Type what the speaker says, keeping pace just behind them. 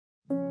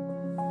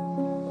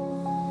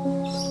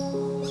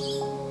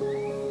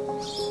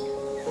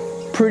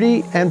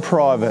Pretty and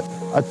private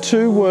are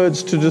two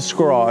words to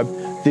describe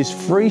this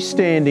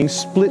freestanding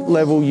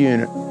split-level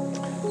unit.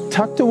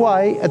 Tucked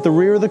away at the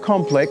rear of the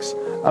complex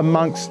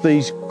amongst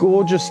these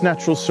gorgeous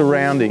natural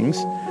surroundings,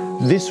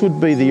 this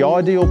would be the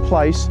ideal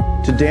place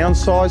to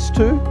downsize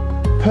to,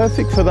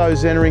 perfect for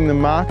those entering the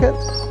market,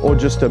 or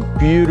just a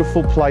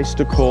beautiful place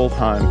to call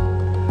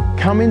home.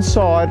 Come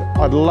inside,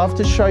 I'd love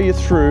to show you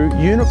through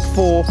Unit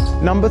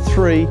 4, Number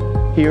 3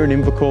 here in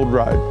Invercauld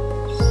Road.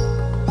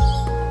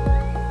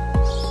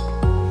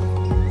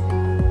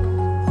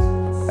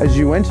 As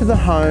you enter the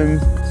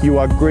home, you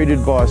are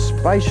greeted by a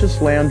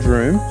spacious lounge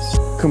room,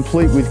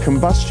 complete with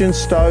combustion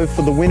stove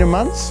for the winter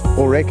months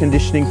or air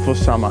conditioning for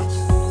summer.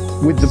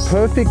 With the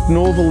perfect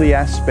northerly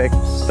aspect,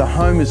 the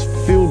home is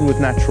filled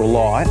with natural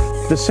light.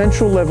 The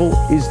central level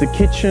is the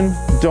kitchen,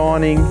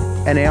 dining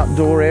and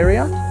outdoor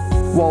area,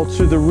 while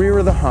to the rear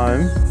of the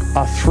home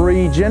are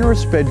 3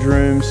 generous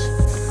bedrooms,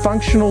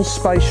 functional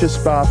spacious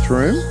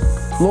bathroom,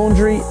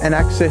 laundry and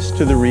access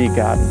to the rear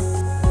garden.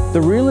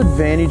 The real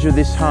advantage of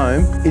this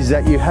home is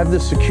that you have the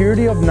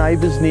security of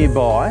neighbours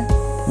nearby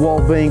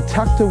while being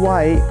tucked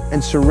away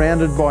and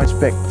surrounded by a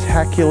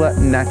spectacular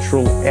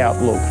natural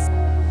outlook.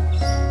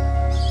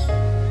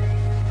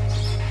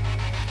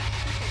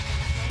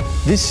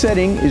 This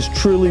setting is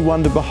truly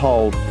one to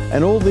behold,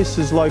 and all this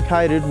is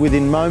located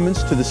within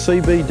moments to the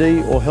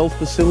CBD or health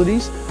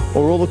facilities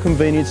or all the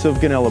convenience of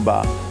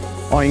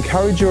Goonellabah. I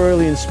encourage your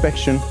early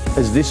inspection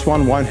as this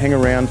one won't hang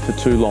around for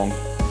too long.